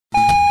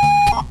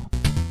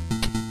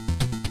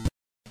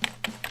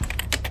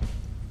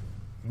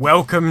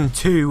Welcome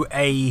to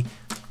a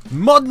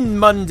Modern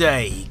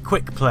Monday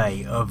quick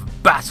play of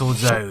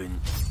Battlezone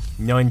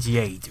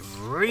 98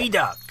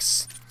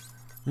 Redux.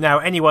 Now,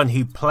 anyone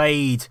who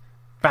played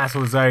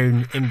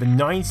Battlezone in the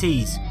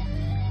 90s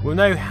will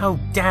know how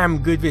damn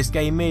good this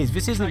game is.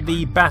 This isn't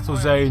the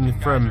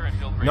Battlezone from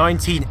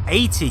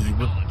 1980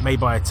 made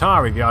by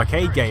Atari, the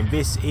arcade game.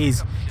 This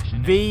is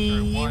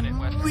the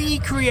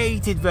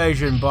recreated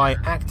version by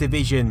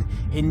Activision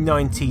in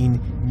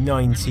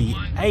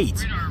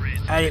 1998.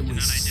 And it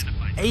was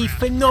a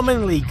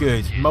phenomenally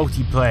good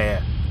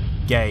multiplayer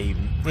game.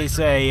 It's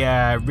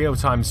a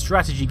real-time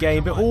strategy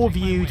game, but all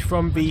viewed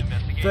from the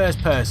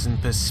first-person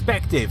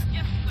perspective.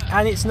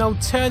 And it's an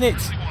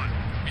alternate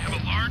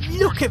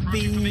look at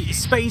the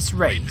space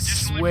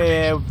race,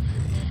 where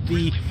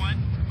the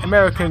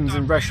Americans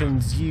and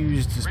Russians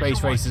used the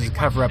space race as a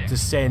cover-up to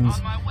send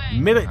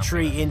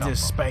military into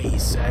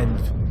space and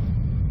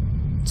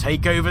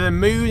take over the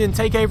moon and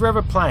take over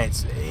other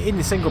planets. In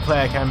the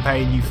single-player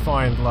campaign, you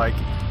find like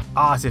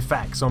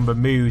artefacts on the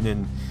moon,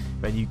 and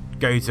then you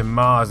go to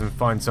Mars and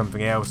find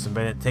something else, and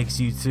then it takes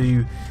you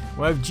to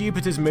one of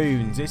Jupiter's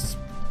moons. It's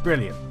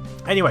brilliant.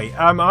 Anyway,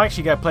 I'm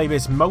actually going to play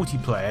this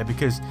multiplayer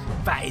because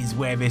that is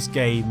where this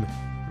game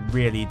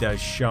really does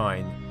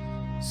shine.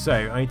 So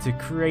I need to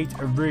create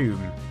a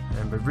room,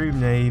 and the room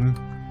name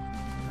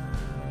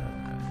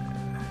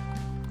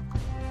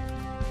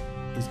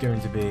is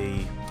going to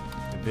be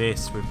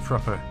this with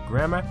proper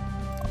grammar,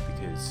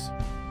 because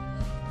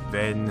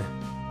then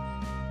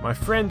my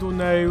friend will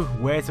know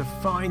where to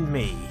find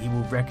me. He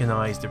will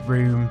recognise the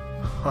room,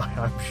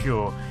 I'm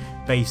sure,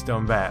 based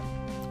on that.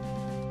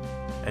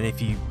 And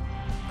if you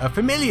are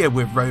familiar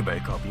with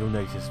Robocop, you'll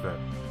notice that.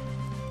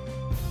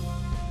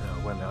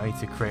 Oh, wait a minute, I need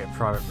to create a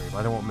private room.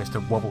 I don't want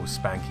Mr. Wobble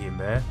Spanky in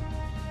there.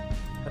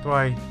 How do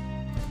I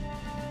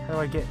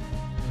get...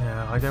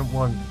 No, I don't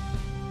want...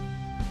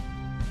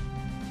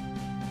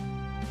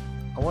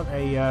 I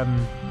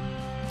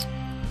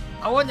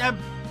want a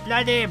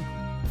bloody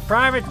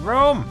private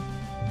room.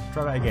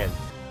 Try that again.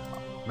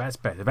 That's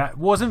better. That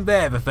wasn't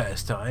there the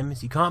first time,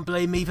 so you can't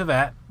blame me for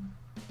that.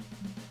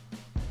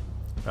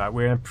 Right,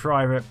 we're in a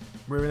private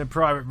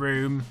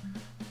room.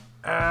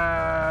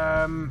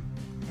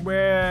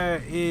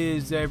 Where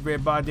is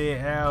everybody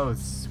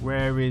else?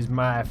 Where is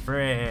my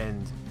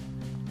friend?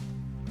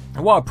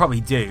 And what I'll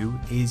probably do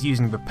is,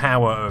 using the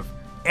power of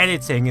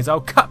editing, is I'll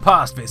cut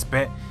past this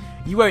bit.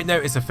 You won't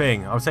notice a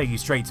thing. I'll take you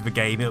straight to the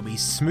game. It'll be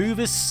smooth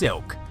as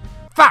silk.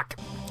 Fuck!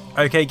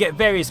 Okay, get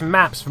various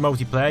maps for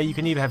multiplayer. You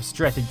can either have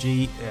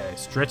strategy or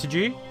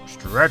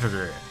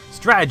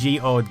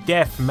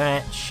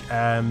deathmatch,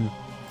 and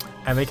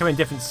they come in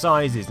different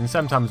sizes. And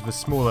sometimes the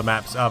smaller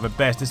maps are the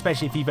best,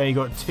 especially if you've only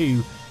got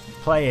 2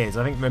 players.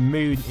 I think the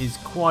moon is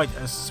quite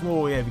a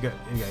small. Yeah, we go.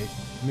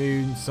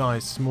 Moon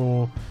size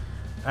small.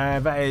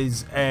 That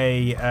is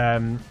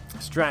a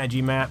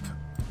strategy map.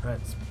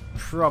 That's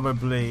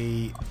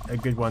probably a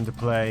good one to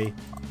play.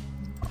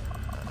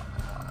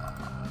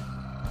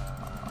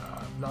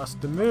 Lost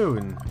the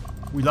moon.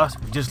 We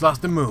just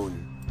lost the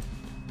moon,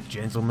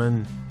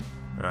 gentlemen.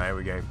 Alright, here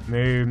we go.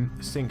 Moon,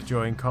 sync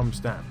join,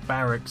 comstat,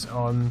 barracks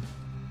on.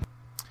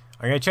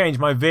 I'm going to change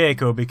my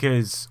vehicle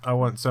because I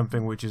want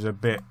something which is a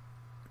bit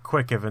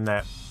quicker than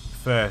that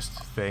first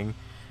thing.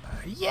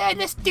 Yeah,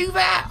 let's do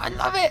that. I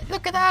love it.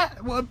 Look at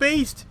that. What a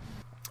beast.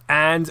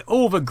 And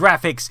all the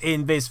graphics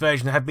in this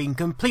version have been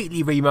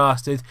completely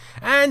remastered,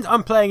 and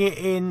I'm playing it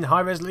in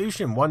high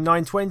resolution,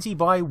 1920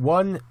 by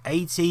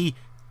 180p.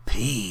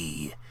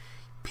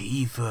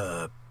 P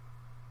for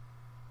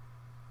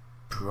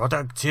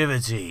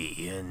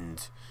productivity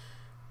and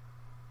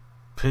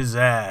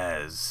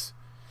pizzazz.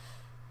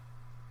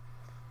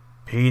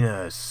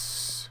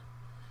 Penis.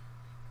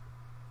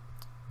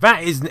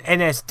 That is an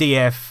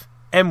NSDF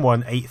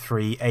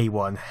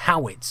M183A1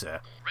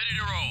 howitzer. Ready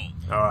to roll.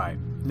 Alright,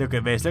 look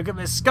at this. Look at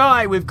the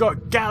sky. We've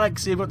got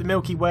galaxy, we've got the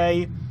Milky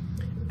Way,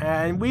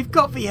 and we've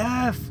got the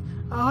Earth.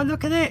 Oh,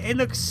 look at it. It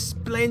looks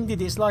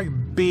splendid. It's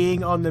like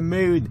being on the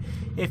moon.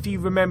 If you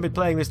remembered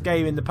playing this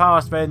game in the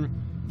past, then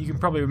you can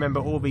probably remember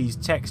all these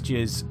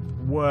textures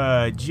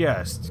were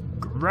just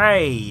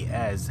grey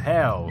as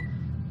hell.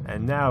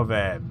 And now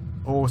they're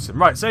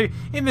awesome. Right, so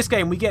in this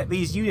game we get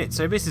these units.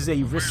 So this is a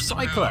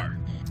recycler.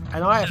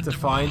 And I have to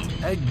find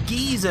a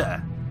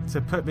geyser to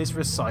put this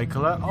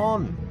recycler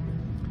on.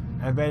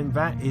 And then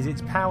that is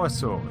its power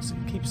source.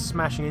 It keeps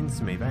smashing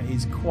into me. That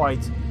is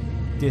quite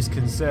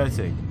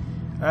disconcerting.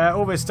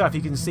 All this stuff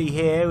you can see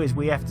here is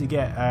we have to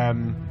get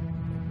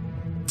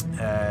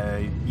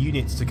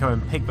units to come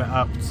and pick that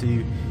up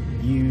to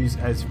use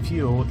as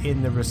fuel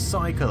in the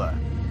recycler.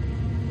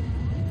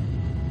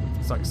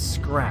 It's like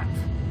scrap.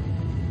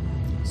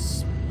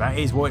 That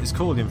is what it's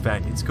called, in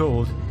fact. It's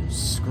called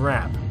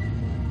scrap.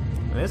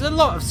 There's a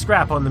lot of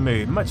scrap on the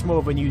moon, much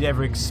more than you'd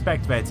ever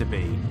expect there to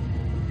be.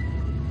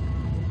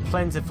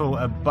 Plentiful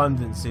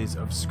abundances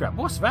of scrap.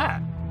 What's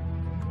that?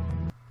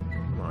 Oh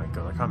my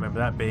god, I can't remember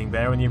that being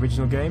there in the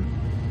original game.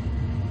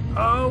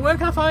 Oh, where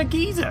can I find a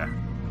geyser?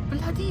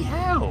 Bloody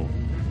hell.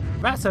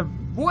 That's a...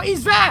 What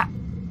is that?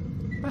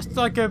 That's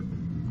like a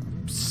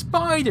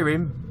spider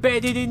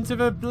embedded into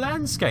the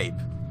landscape.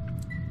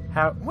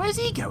 Where's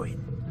he going?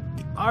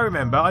 I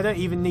remember, I don't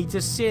even need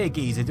to see a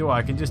geezer, do I?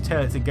 I can just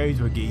tell it to go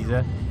to a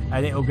geezer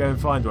and it'll go and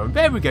find one.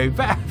 There we go,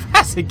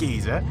 that's a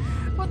geezer.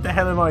 What the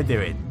hell am I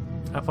doing?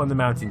 Up on the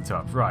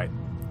mountaintop, right.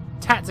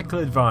 Tactical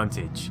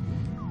advantage.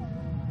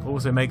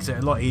 Also makes it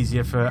a lot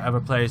easier for other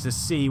players to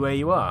see where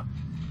you are.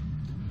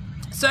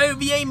 So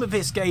the aim of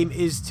this game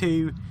is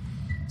to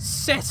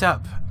set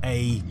up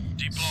a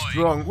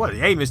strong... Well,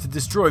 the aim is to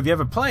destroy the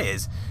other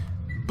players.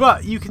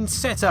 But you can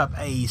set up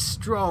a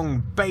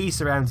strong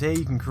base around here.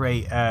 You can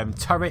create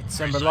turrets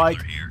and the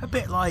like. A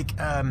bit like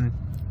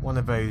one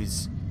of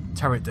those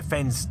turret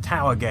defense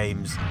tower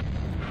games.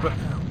 But,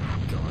 oh my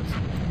god,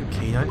 you're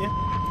keen, aren't you?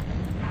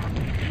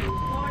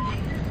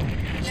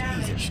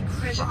 Jesus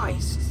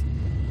Christ.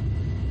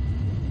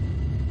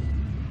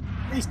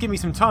 At least give me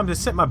some time to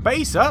set my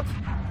base up.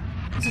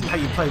 This isn't how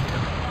you play... You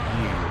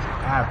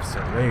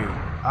absolute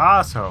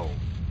asshole.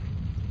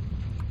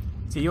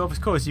 See,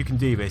 of course you can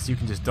do this. You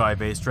can just dive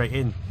here straight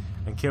in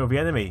and kill the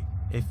enemy.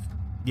 If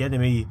the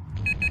enemy,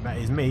 that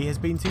is me, has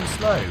been too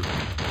slow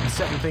in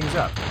setting things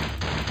up.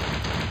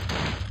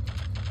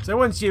 So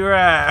once your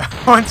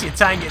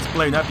tank gets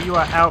blown up, you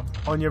are out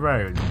on your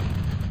own.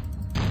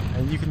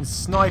 And you can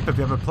snipe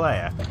the other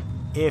player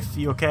if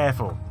you're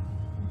careful.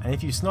 And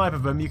if you sniper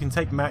them, you can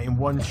take them out in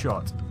one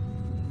shot.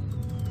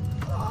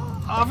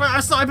 Oh, I've run out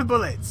of sniper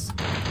bullets!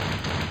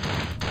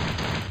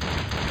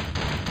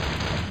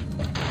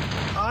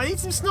 I need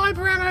some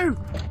sniper ammo!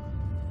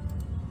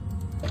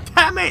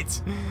 Damn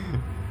it!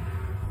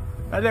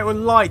 That little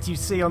light you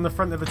see on the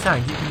front of the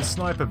tank, you can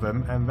sniper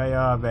them and they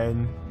are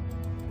then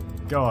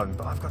gone.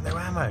 But I've got no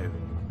ammo.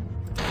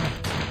 Damn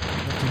it. I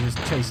have to just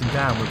chase him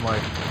down with my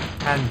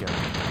handgun.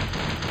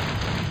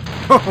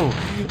 Oh,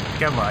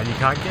 come on, you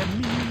can't get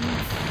me.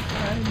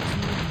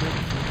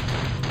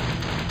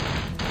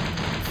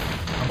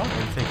 I might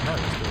be taken out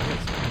still.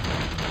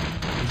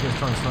 He's just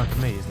trying to snipe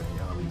me, isn't he?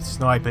 Oh, he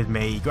sniped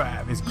me. He got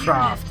out of his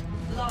craft.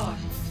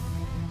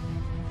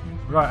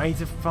 Right, I need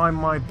to find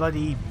my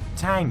bloody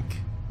tank.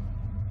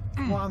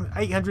 Well, I'm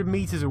 800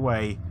 meters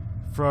away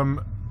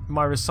from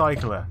my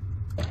recycler.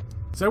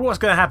 So what's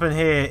going to happen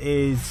here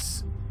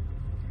is...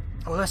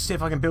 Oh, let's see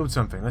if I can build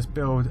something. Let's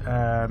build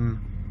a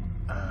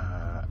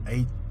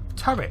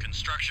turret.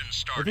 Construction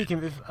started.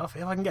 If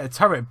I can get a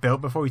turret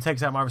built before he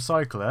takes out my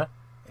recycler,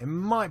 it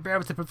might be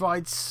able to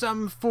provide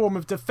some form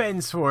of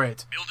defense for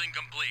it. Building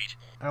complete.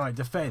 Alright,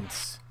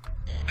 defense.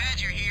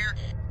 Badger here.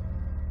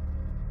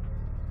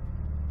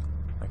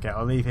 Okay,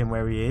 I'll leave him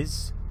where he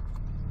is.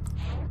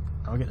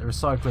 I'll get the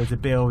recycler to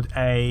build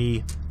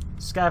a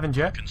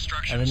scavenger,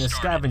 Construction and then the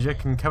scavenger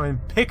can come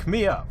and pick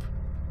me up.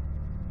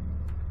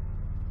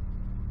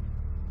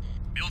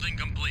 Building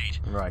complete.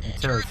 Right,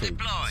 utility.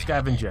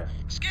 Scavenger.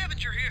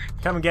 Scavenger here.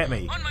 Come and get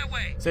me. On my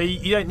way. So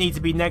you don't need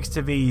to be next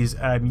to these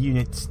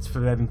units for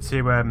them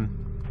to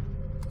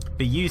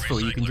be useful.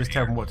 You can just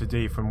tell them what to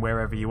do from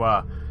wherever you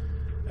are.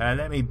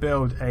 Let me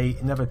build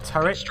another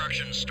turret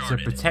to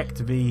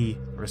protect the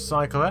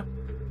recycler.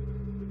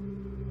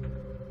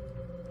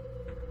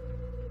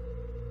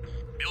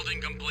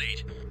 Building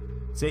complete.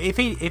 So if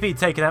he'd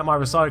taken out my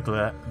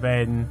recycler,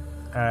 then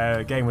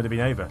game would have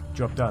been over.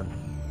 Job done.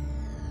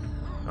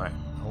 Right,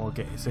 I'll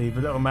get. See,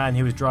 the little man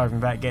who was driving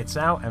that gets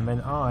out, and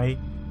then I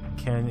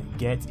can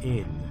get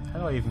in. How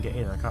do I even get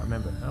in? I can't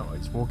remember. Oh, I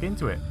just walk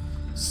into it.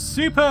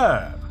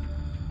 Superb!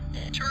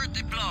 Turret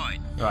deployed.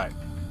 Right,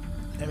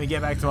 let me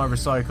get back to my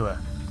recycler.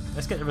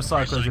 Let's get the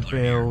recycler to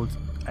build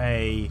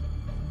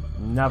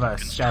another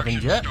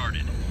scavenger.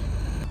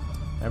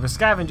 Now the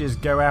scavengers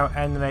go out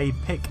and they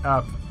pick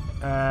up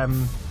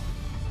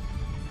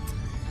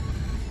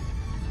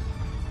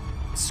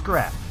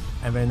scrap,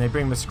 and then they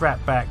bring the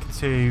scrap back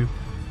to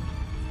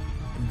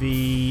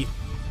the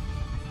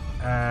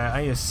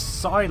I need a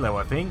silo.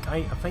 I think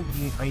I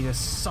need a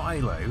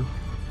silo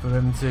for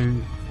them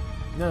to.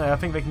 No, I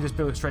think they can just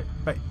build it straight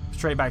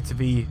back to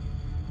the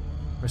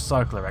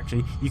recycler.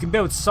 Actually, you can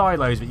build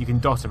silos that you can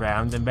dot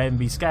around, and then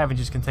the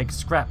scavengers can take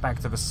scrap back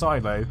to the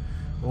silo,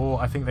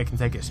 or I think they can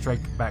take it straight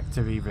back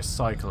to the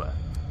recycler.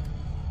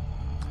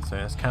 So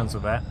let's cancel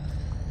that.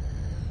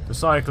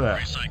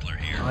 Recycler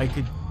here. I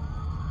could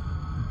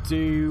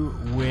do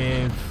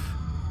with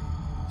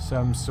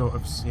some sort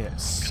of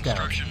scout.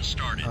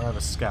 I'll have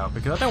a scout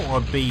because I don't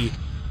want to be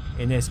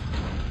in this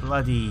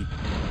bloody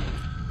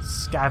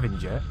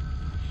scavenger.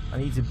 I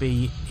need to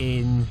be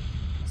in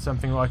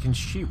something I can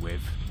shoot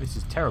with. This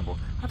is terrible.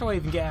 How do I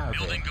even get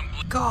out of here?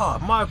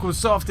 God,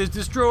 Microsoft has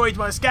destroyed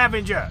my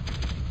scavenger.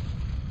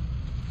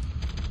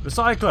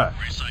 Recycler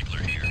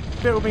here.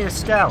 Build me a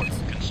scout.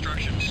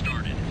 Construction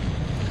started.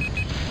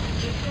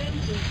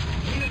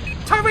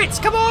 Turrets,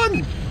 come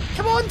on!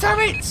 Come on,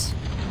 turrets!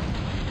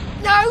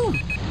 No!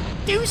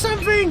 Do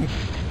something!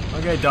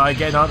 I'm gonna die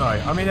again, aren't I?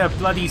 I'm in a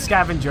bloody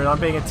scavenger and I'm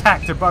being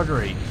attacked to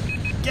buggery.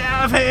 Get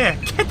out of here!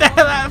 Get the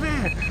hell out of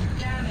here!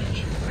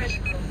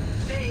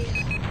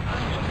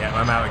 Yeah,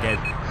 I'm out again.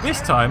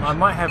 This time I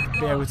might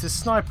be able to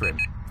sniper him,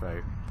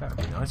 though. That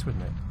would be nice,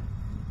 wouldn't it?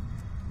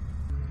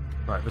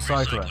 Right,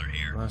 recycler. Recycler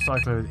here.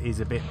 Recycler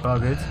is a bit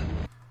buggered.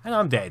 And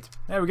I'm dead.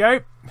 There we go.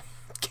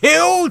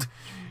 Killed!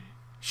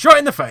 Shot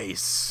in the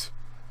face.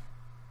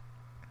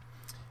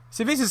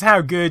 So this is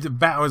how good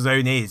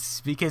Battlezone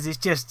is, because it's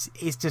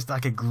just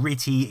like a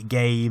gritty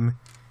game.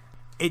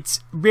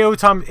 It's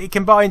real-time. It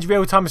combines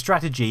real-time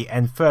strategy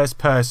and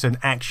first-person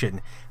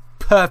action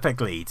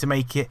perfectly to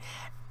make it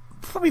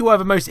probably one of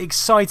the most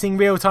exciting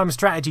real-time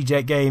strategy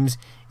games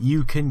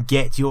you can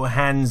get your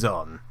hands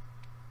on.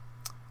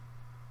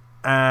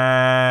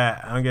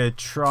 I'm going to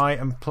try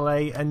and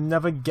play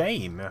another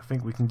game. I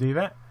think we can do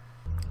that.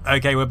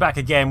 Okay, we're back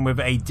again with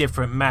a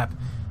different map.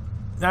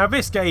 Now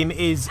this game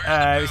is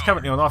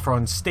currently on offer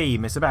on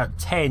Steam. It's about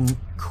 10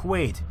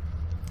 quid.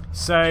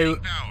 So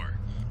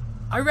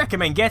I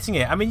recommend getting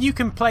it. I mean, you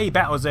can play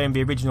Battlezone,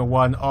 the original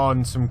one,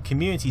 on some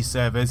community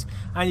servers,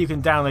 and you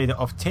can download it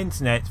off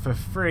Tinternet for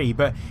free.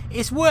 But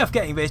it's worth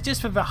getting this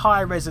just for the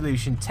high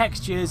resolution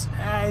textures,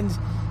 and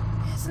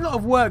there's a lot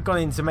of work gone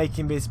into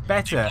making this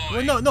better.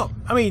 Well,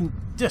 I mean,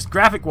 just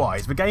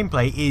graphic-wise, the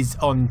gameplay is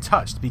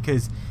untouched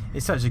because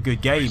it's such a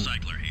good game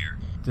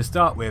to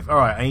start with. All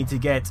right, I need to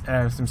get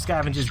some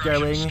scavengers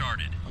going.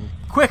 I'm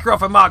quicker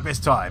off a mark this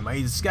time. I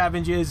need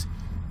scavengers.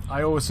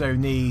 I also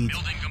need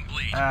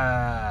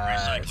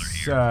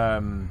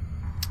some...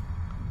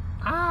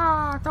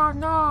 I don't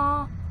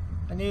know.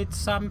 I need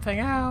something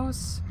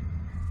else.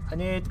 I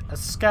need a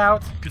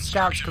scout.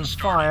 Scouts can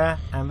fire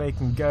and they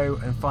can go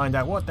and find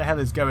out what the hell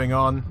is going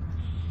on.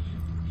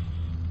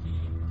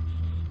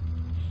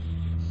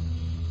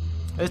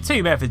 There's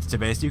two methods to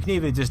this. You can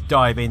either just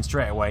dive in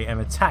straight away and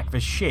attack the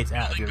shit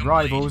out of your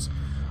rivals,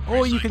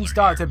 or you can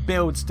start to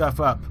build stuff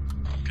up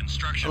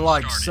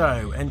like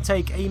so and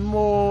take a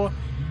more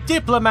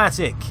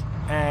diplomatic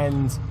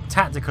and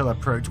tactical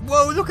approach.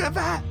 Whoa, look at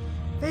that!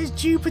 There's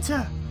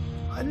Jupiter!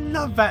 I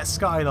love that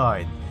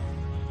skyline.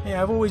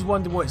 Yeah, I've always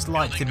wondered what it's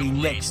like to be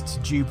next to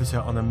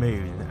Jupiter on a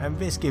moon, and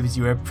this gives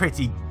you a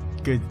pretty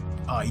good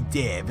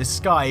idea. The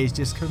sky is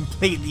just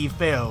completely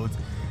filled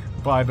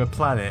by the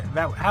planet.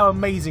 How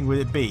amazing would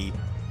it be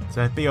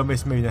to be on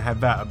this moon and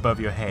have that above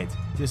your head,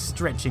 just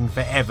stretching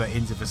forever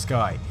into the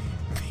sky?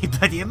 It'd be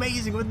bloody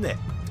amazing, wouldn't it?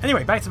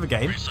 Anyway, back to the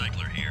game.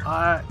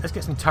 Let's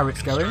get some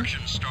turrets going. See,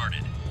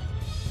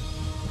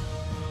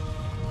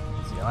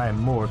 I am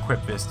more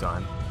equipped this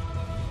time.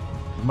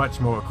 Much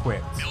more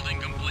equipped.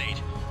 Building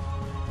complete.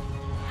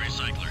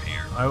 Recycler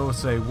here. I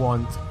also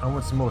want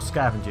some more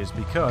scavengers,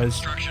 because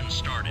Construction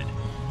started.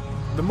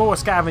 the more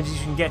scavengers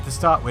you can get to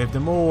start with, the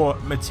more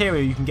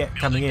material you can get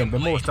coming in, the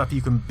more stuff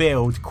you can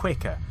build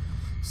quicker.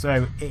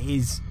 So it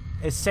is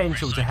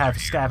essential to have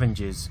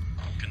scavengers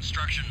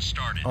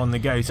on the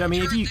go. So I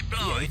mean,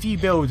 if you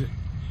build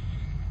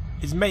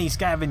as many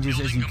scavengers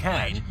as you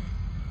can,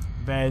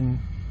 then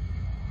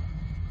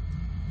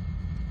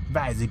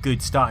that is a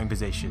good starting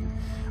position.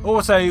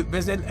 Also,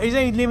 there's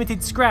only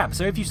limited scrap,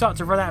 so if you start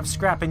to run out of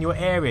scrap in your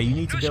area, you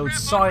need to build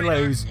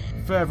silos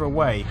further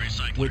away,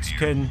 which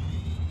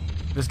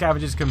the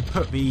scavengers can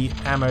put the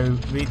ammo,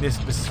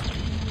 this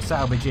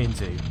salvage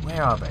into.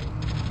 Where are they?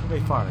 Where are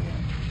they firing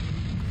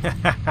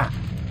at?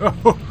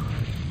 Oh,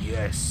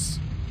 yes.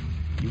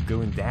 You're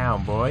going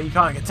down, boy. You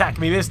can't attack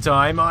me this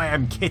time. I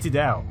am kitted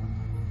out.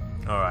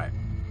 Alright.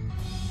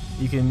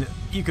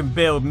 You can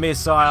build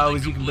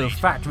missiles, you can build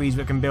factories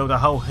that can build a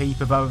whole heap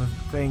of other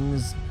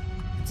things.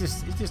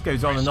 It just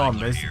goes on and on.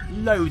 There's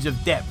loads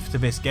of depth to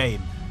this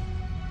game.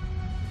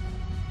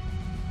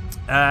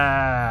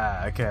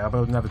 Okay, I'll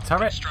build another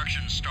turret.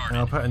 And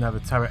I'll put another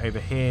turret over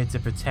here to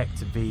protect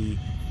the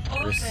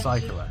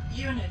recycler.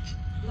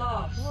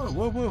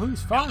 Whoa,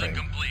 who's firing?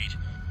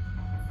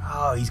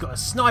 Oh, he's got a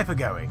sniper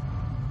going.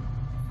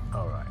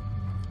 Alright.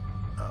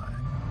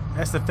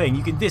 That's the thing.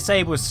 You can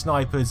disable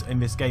snipers in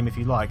this game if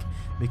you like,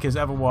 because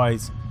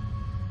otherwise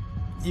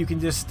you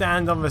can just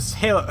stand on this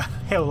hill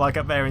like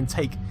up there and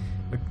take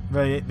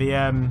the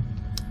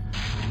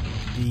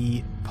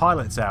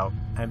pilots out,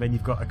 and then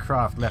you've got a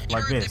craft left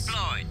like this.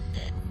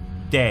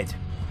 Dead.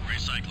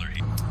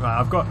 Right,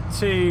 I've got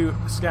 2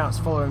 scouts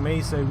following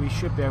me, so we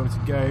should be able to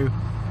go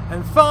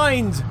and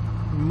find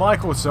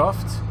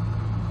Microsoft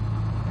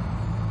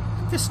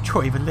and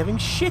destroy the living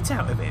shit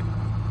out of him.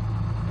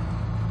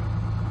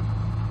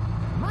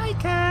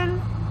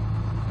 Michael!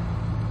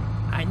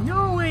 I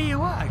know where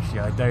you are.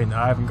 Actually, I don't.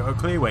 I haven't got a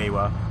clue where you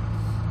are.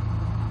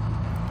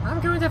 I'm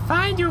going to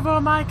find you,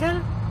 though,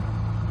 Michael.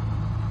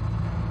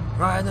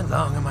 Riding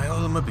along in my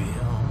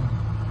automobile.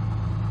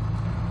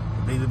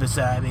 The baby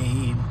beside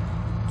me.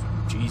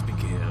 Jeez, be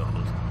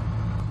killed.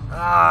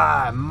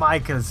 Ah,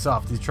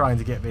 Microsoft is trying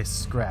to get this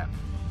scrap.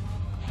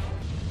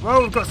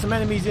 Whoa, we've got some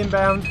enemies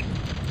inbound.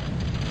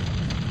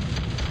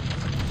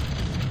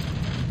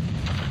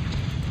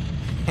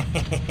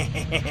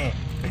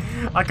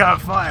 I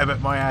can't fire, but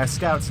my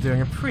scouts are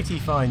doing a pretty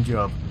fine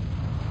job.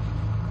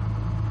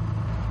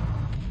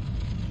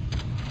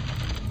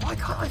 Why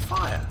can't I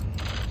fire?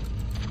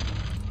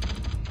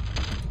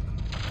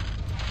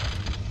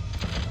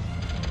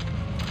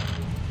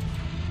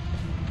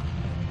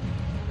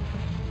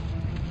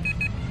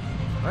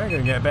 I'm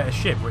going to get a better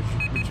ship, which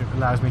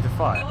allows me to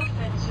fire.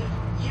 Offensive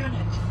unit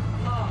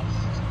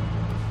lost.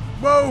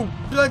 Whoa!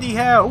 Bloody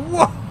hell!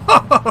 Whoa!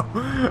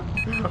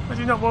 I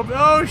do not want.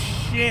 Oh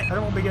shit! I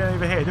don't want to be going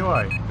over here, do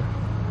I?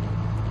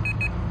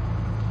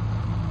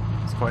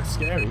 It's quite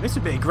scary. This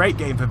would be a great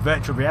game for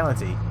virtual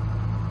reality.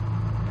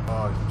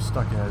 Oh, I'm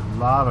stuck in a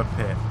lava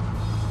pit.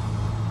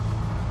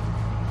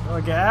 How do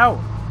I get out?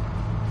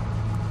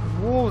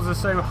 The walls are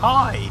so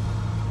high.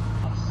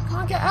 I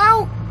can't get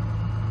out.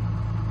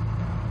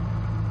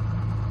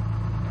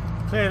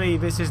 Clearly,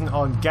 this isn't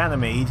on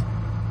Ganymede.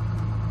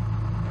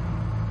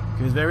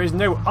 Because there is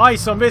no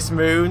ice on this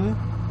moon.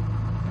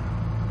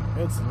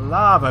 It's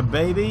lava,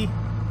 baby.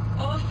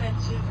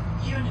 Offensive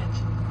unit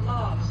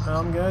lost.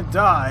 I'm gonna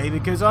die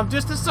because I've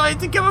just decided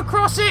to go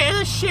across it in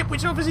a ship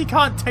which obviously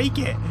can't take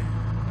it.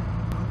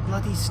 I'm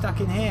bloody stuck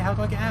in here. How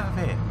do I get out of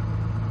here?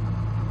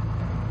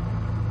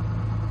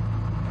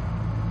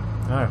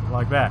 Oh,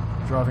 like that.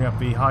 Driving up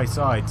the high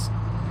sides.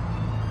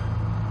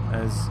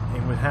 As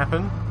it would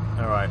happen.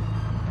 Alright.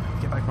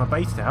 Get back to my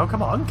base now.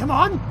 Come on, come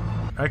on!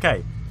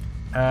 Okay.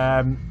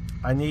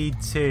 I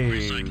need to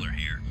Recycler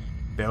here.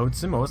 build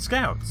some more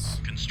scouts.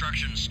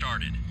 Construction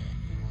started.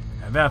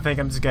 And then I think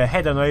I'm just going to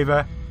head on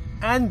over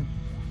and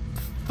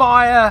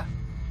fire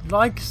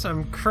like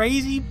some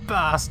crazy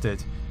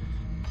bastard.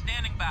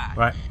 Standing by.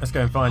 Right, let's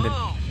go and find him.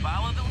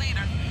 Follow the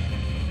leader.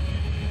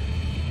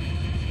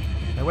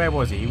 Now, where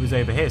was he? He was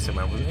over here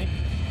somewhere, wasn't he?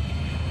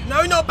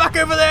 No, not back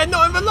over there!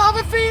 Not in the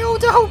lava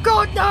field! Oh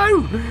god,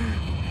 no!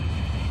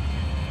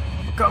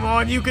 Come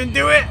on, you can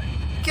do it!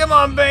 Come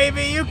on,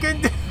 baby, you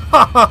can do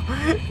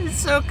it! It's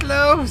so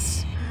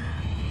close!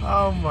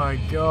 Oh my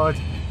god.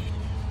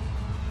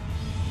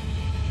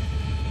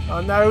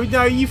 Oh no,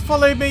 no, you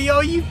followed me!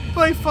 Oh, you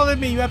both followed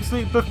me, you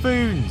absolute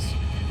buffoons!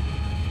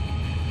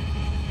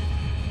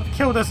 I've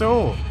killed us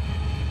all.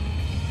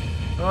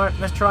 Alright,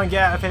 let's try and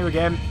get out of here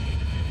again.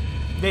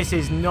 This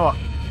is not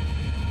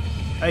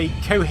a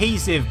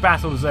cohesive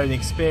Battlezone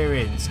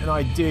experience, and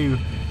I do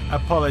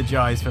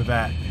apologise for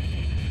that.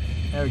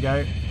 There we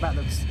go. That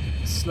looks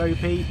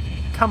slopey.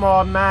 Come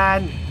on,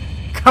 man!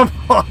 Come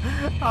on!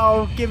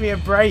 Oh, give me a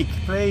break,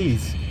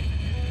 please.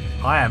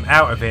 I am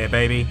out of here,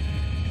 baby.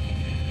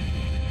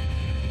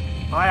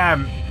 I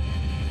am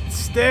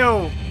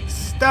still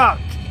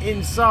stuck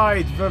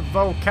inside the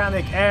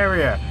volcanic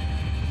area.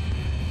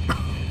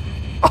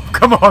 Oh,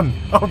 come on!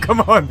 Oh,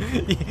 come on!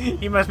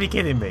 You must be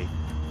kidding me.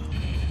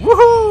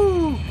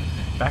 Woohoo!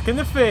 Back in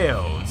the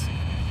field.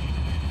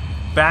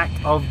 Back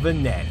of the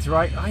net.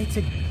 Right, I need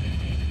to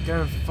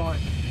go and find...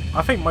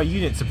 I think my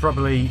units are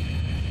probably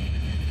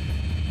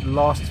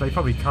lost. They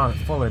probably can't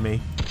follow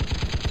me.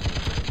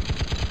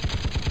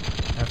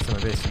 Have some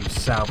of this, you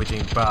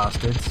salvaging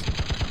bastards.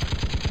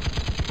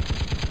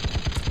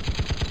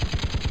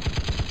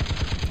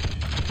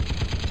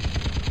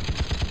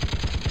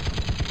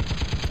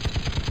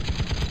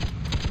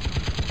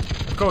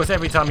 Of course,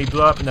 every time you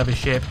blow up another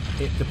ship,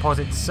 it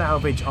deposits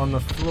salvage on the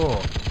floor.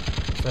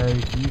 So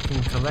you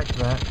can collect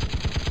that.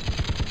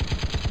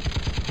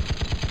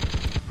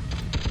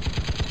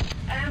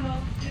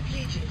 Ammo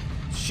depleted.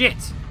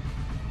 Shit!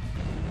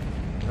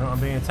 Oh, I'm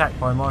being attacked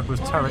by Michael's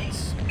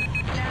turrets.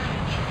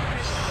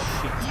 Damage.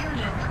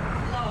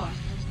 Unit lost.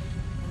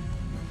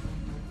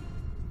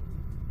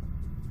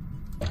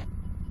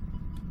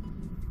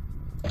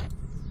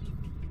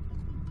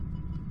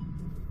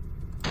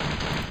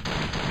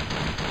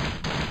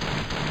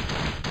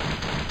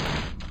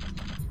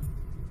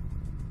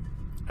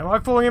 Am I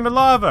falling in the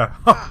lava?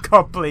 Oh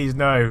god, please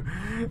no.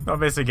 Not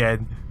this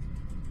again.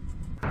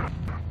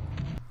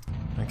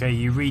 Okay,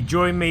 you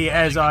rejoin me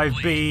as I've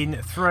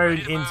been thrown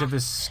into the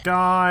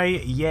sky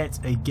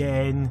yet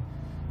again.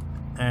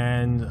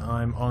 And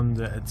I'm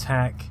under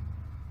attack.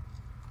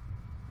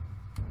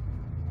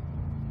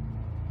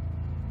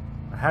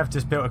 I have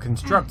just built a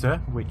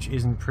constructor, which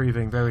isn't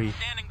proving very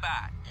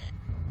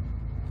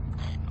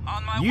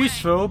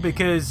useful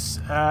because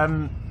I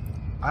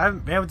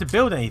haven't been able to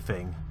build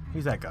anything.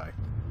 Who's that guy?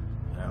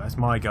 No, that's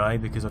my guy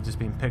because I've just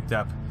been picked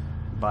up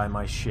by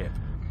my ship.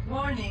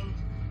 Warning.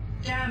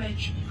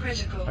 Damage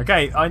critical.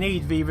 Okay, I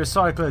need the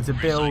recycler to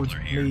build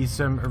me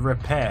some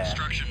repair.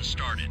 Construction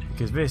started.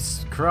 Because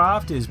this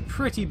craft is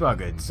pretty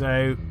buggered,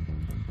 so...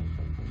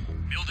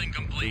 Building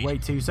complete.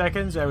 Wait 2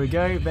 seconds, there we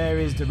go. There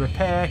is the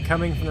repair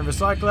coming from the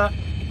recycler.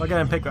 I'll go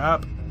and pick that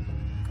up.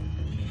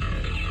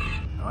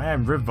 I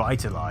am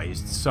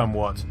revitalized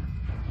somewhat.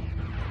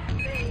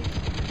 Base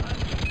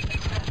under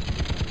attack.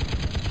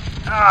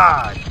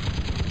 Ah!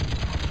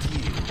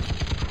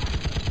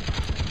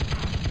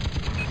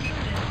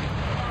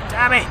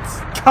 Damn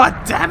it! God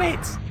damn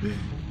it!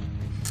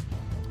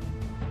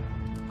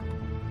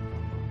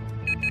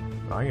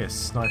 I'm gonna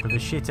sniper the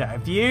shit out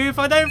of you if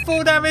I don't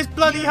fall down this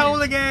bloody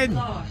hole again!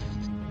 Lost.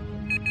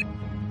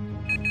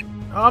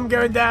 I'm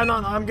going down,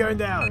 I'm going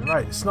down.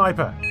 Right,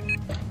 sniper. There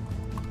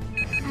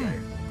we go.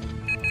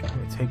 I'm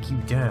gonna take you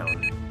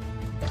down.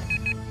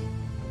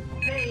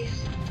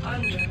 Base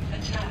under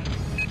attack.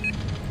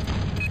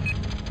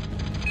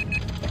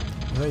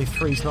 There's only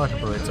 3 sniper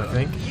bullets, I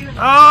think. Oh,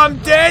 I'm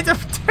dead! I'm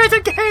dead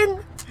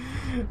again!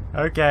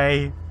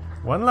 Okay.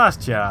 One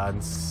last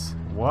chance.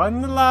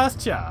 One last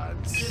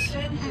chance.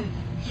 Defensive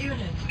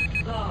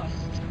unit lost.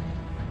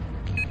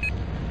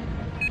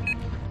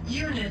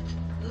 Unit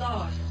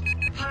lost.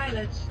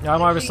 Pilots. Now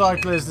my defeated.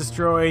 recycler is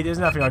destroyed. There's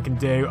nothing I can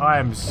do. I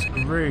am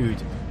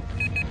screwed.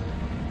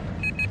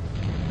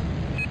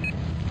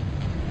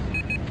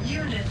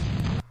 Unit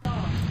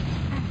lost.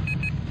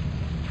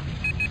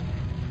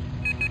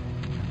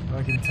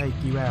 I can take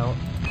you out.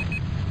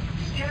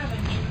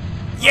 Scavenger.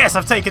 Yes,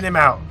 I've taken him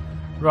out.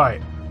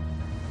 Right.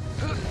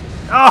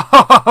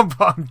 Oh,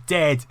 I'm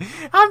dead.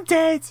 I'm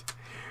dead.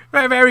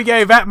 Right, there we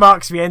go. That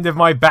marks the end of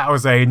my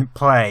Battlezone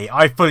play.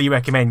 I fully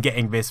recommend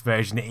getting this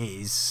version. It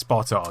is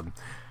spot on.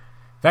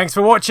 Thanks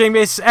for watching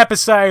this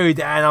episode,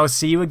 and I'll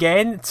see you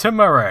again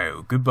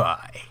tomorrow.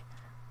 Goodbye.